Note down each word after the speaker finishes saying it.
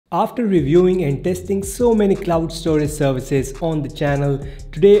After reviewing and testing so many cloud storage services on the channel,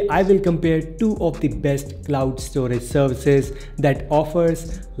 today I will compare two of the best cloud storage services that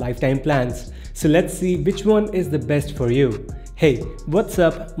offers lifetime plans. So let's see which one is the best for you. Hey, what's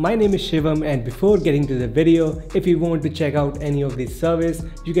up? My name is Shivam, and before getting to the video, if you want to check out any of these services,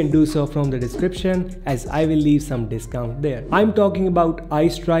 you can do so from the description as I will leave some discount there. I'm talking about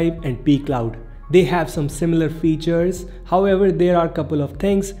Icedrive and Pcloud. They have some similar features, however there are a couple of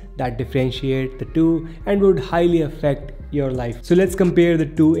things that differentiate the two and would highly affect your life. So let's compare the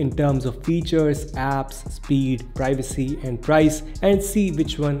two in terms of features, apps, speed, privacy and price, and see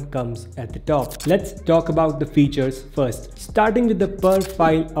which one comes at the top. Let's talk about the features first, starting with the per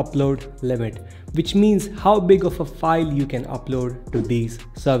file upload limit, which means how big of a file you can upload to these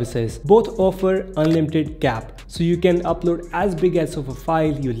services. Both offer unlimited cap, so you can upload as big as of a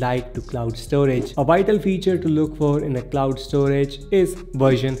file you like to cloud storage. A vital feature to look for in a cloud storage is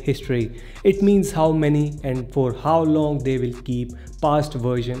version history. It means how many and for how long they will keep past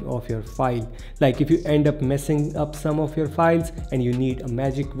version of your file. Like if you end up messing up some of your files and you need a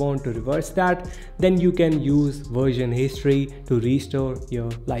magic wand to reverse that, then you can use version history to restore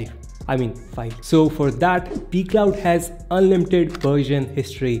your file. So for that, Pcloud has unlimited version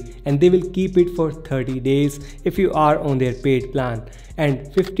history and they will keep it for 30 days if you are on their paid plan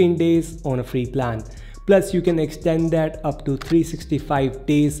and 15 days on a free plan. Plus you can extend that up to 365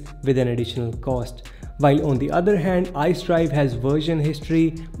 days with an additional cost. While on the other hand, Icedrive has version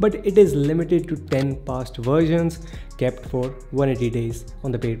history, but it is limited to 10 past versions kept for 180 days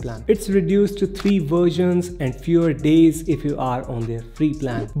on the paid plan. It's reduced to 3 versions and fewer days if you are on their free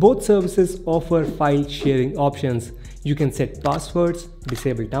plan. Both services offer file sharing options. You can set passwords,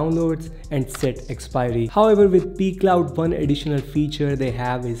 disable downloads, and set expiry. However, with Pcloud, one additional feature they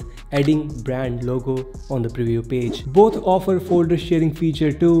have is adding brand logo on the preview page. Both offer folder sharing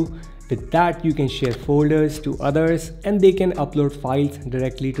feature too. With that, you can share folders to others and they can upload files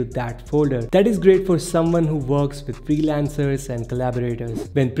directly to that folder. That is great for someone who works with freelancers and collaborators.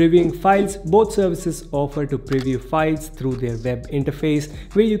 When previewing files, both services offer to preview files through their web interface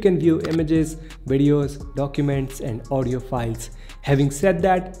where you can view images, videos, documents, and audio files. Having said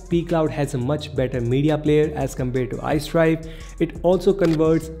that, Pcloud has a much better media player as compared to Icedrive. It also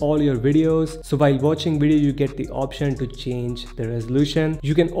converts all your videos, so while watching video you get the option to change the resolution.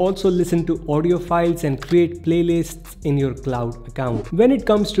 You can also listen to audio files and create playlists in your cloud account. When it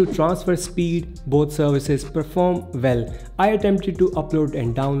comes to transfer speed, both services perform well. I attempted to upload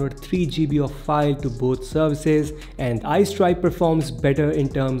and download 3 GB of file to both services, and Icedrive performs better in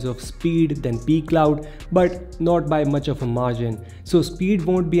terms of speed than Pcloud, but not by much of a margin. So speed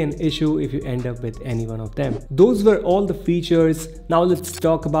won't be an issue if you end up with any one of them. Those were all the features. Now let's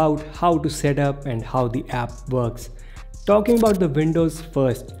talk about how to set up and how the app works. Talking about the Windows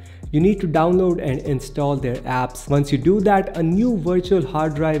first. You need to download and install their apps. Once you do that, a new virtual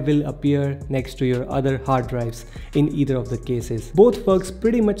hard drive will appear next to your other hard drives in either of the cases. Both works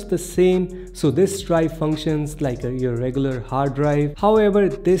pretty much the same, so this drive functions like your regular hard drive. However,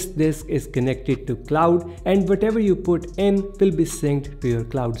 this disk is connected to cloud and whatever you put in will be synced to your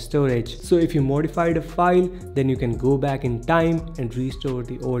cloud storage. So if you modified a file, then you can go back in time and restore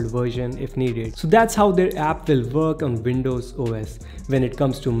the old version if needed. So that's how their app will work on Windows OS. When it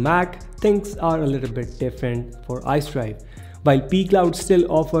comes to Mac, things are a little bit different for Icedrive. While Pcloud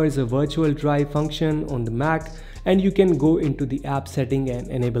still offers a virtual drive function on the Mac, and you can go into the app setting and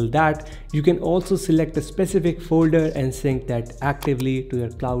enable that. You can also select a specific folder and sync that actively to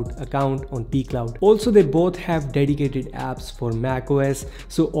your cloud account on Pcloud. Also, they both have dedicated apps for macOS,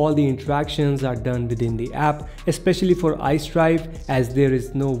 so all the interactions are done within the app, especially for Icedrive, as there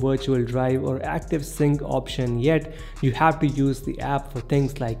is no virtual drive or active sync option yet. You have to use the app for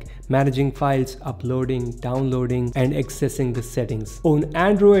things like managing files, uploading, downloading, and accessing the settings. On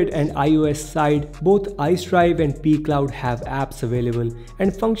Android and iOS side, both Icedrive and Pcloud have apps available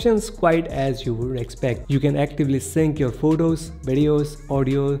and functions quite as you would expect. You can actively sync your photos, videos,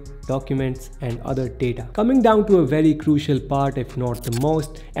 audio, documents, and other data. Coming down to a very crucial part, if not the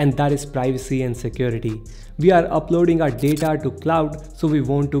most, and that is privacy and security. We are uploading our data to cloud, so we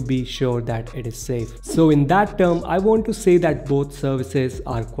want to be sure that it is safe. So in that term, I want to say that both services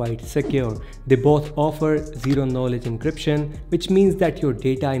are quite secure. They both offer zero-knowledge encryption, which means that your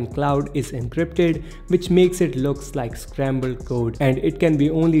data in cloud is encrypted, which makes it looks like scrambled code, and it can be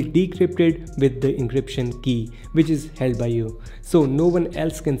only decrypted with the encryption key, which is held by you. So no one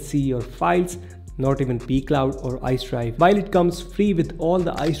else can see your files. not even Pcloud or Icedrive. While it comes free with all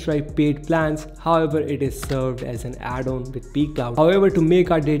the Icedrive paid plans, however it is served as an add-on with Pcloud. However, to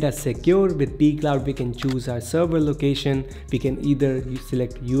make our data secure with Pcloud, we can choose our server location. We can either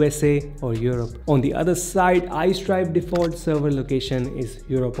select USA or Europe. On the other side, Icedrive default server location is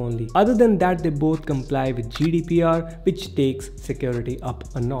Europe only. Other than that, they both comply with GDPR, which takes security up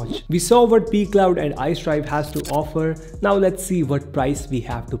a notch. We saw what Pcloud and Icedrive has to offer. Now let's see what price we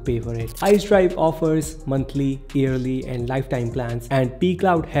have to pay for it. Icedrive offers monthly, yearly and lifetime plans, and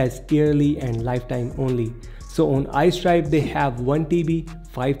Pcloud has yearly and lifetime only. So on Icedrive they have 1 TB,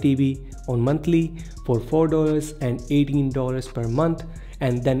 5 TB on monthly for $4 and $18 per month.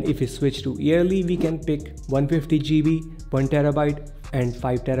 And then if we switch to yearly, we can pick 150 GB, 1 TB and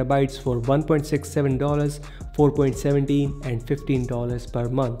 5 TB for $1.67, $4.17 and $15 per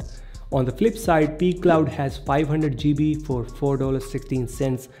month. On the flip side, Pcloud has 500 GB for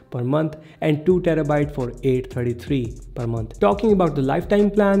 $4.16 per month and 2 TB for $8.33 per month. Talking about the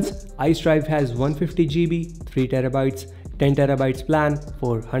lifetime plans, Icedrive has 150 GB, 3 TB, 10 TB plan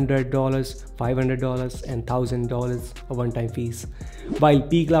for $100, $500 and $1,000 one-time fees, while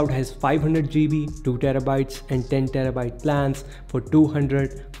Pcloud has 500 GB, 2 TB and 10 TB plans for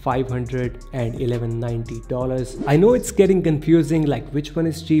 $200, $500 and $1,190. I know it's getting confusing, like which one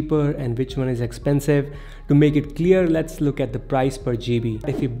is cheaper and which one is expensive. To make it clear, let's look at the price per GB.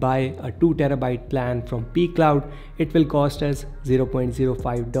 If we buy a 2 TB plan from Pcloud, it will cost us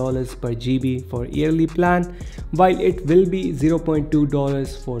 $0.05 per GB for yearly plan, while it will be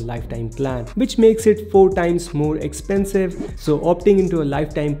 $0.2 for lifetime plan, which makes it 4 times more expensive. So opting into a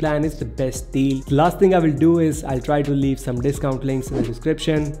lifetime plan is the best deal. The last thing I will do is I'll try to leave some discount links in the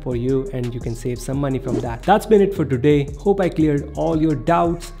description for you, and you can save some money from that. That's been it for today. Hope I cleared all your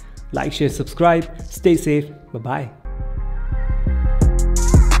doubts. Like, share, subscribe. Stay safe. Bye-bye.